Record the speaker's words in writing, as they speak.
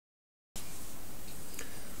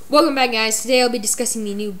Welcome back, guys. Today I'll be discussing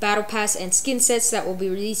the new Battle Pass and skin sets that will be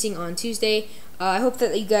releasing on Tuesday. I hope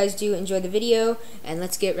that you guys do enjoy the video, and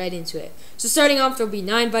let's get right into it. So starting off, there will be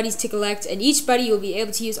 9 buddies to collect, and each buddy you'll be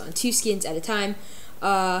able to use on 2 skins at a time.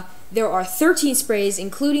 There are 13 sprays,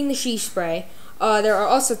 including the Sheesh spray. There are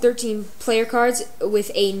also 13 player cards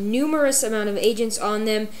with a numerous amount of agents on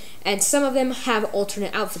them, and some of them have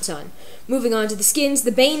alternate outfits on. Moving on to the skins,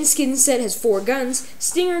 the Bane skin set has 4 guns: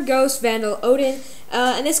 Stinger, Ghost, Vandal, Odin,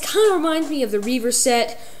 and this kind of reminds me of the Reaver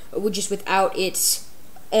set, which is without its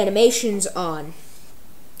animations on.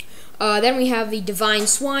 Then we have the Divine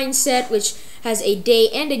Swine set, which has a day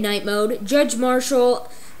and a night mode. Judge, Marshal,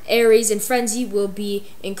 Ares, and Frenzy will be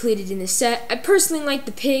included in the set. I personally like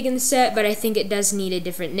the pig in the set, but I think it does need a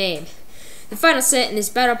different name. The final set in this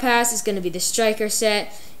Battle Pass is going to be the Striker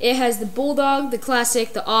set. It has the Bulldog, the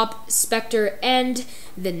Classic, the Op, Spectre, and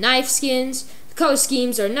the Knife skins. The color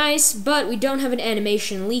schemes are nice, but we don't have an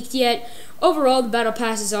animation leaked yet. Overall, the Battle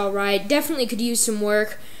Pass is alright. Definitely could use some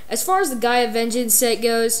work. As far as the Gaia Vengeance set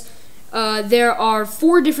goes, there are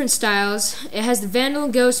 4 different styles. It has the Vandal,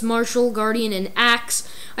 Ghost, Marshal, Guardian, and Axe.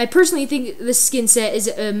 I personally think this skin set is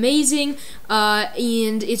amazing,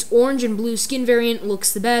 and its orange and blue skin variant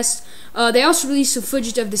looks the best. They also released some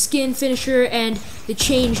footage of the skin finisher and the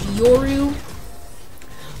changed Yoru.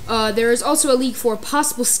 There is also a leak for a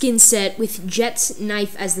possible skin set with Jett's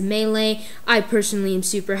knife as the melee. I personally am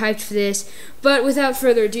super hyped for this. But without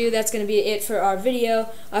further ado, that's going to be it for our video.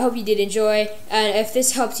 I hope you did enjoy, and if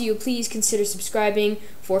this helped you, please consider subscribing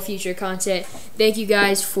for future content. Thank you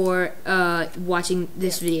guys for watching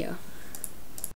this video.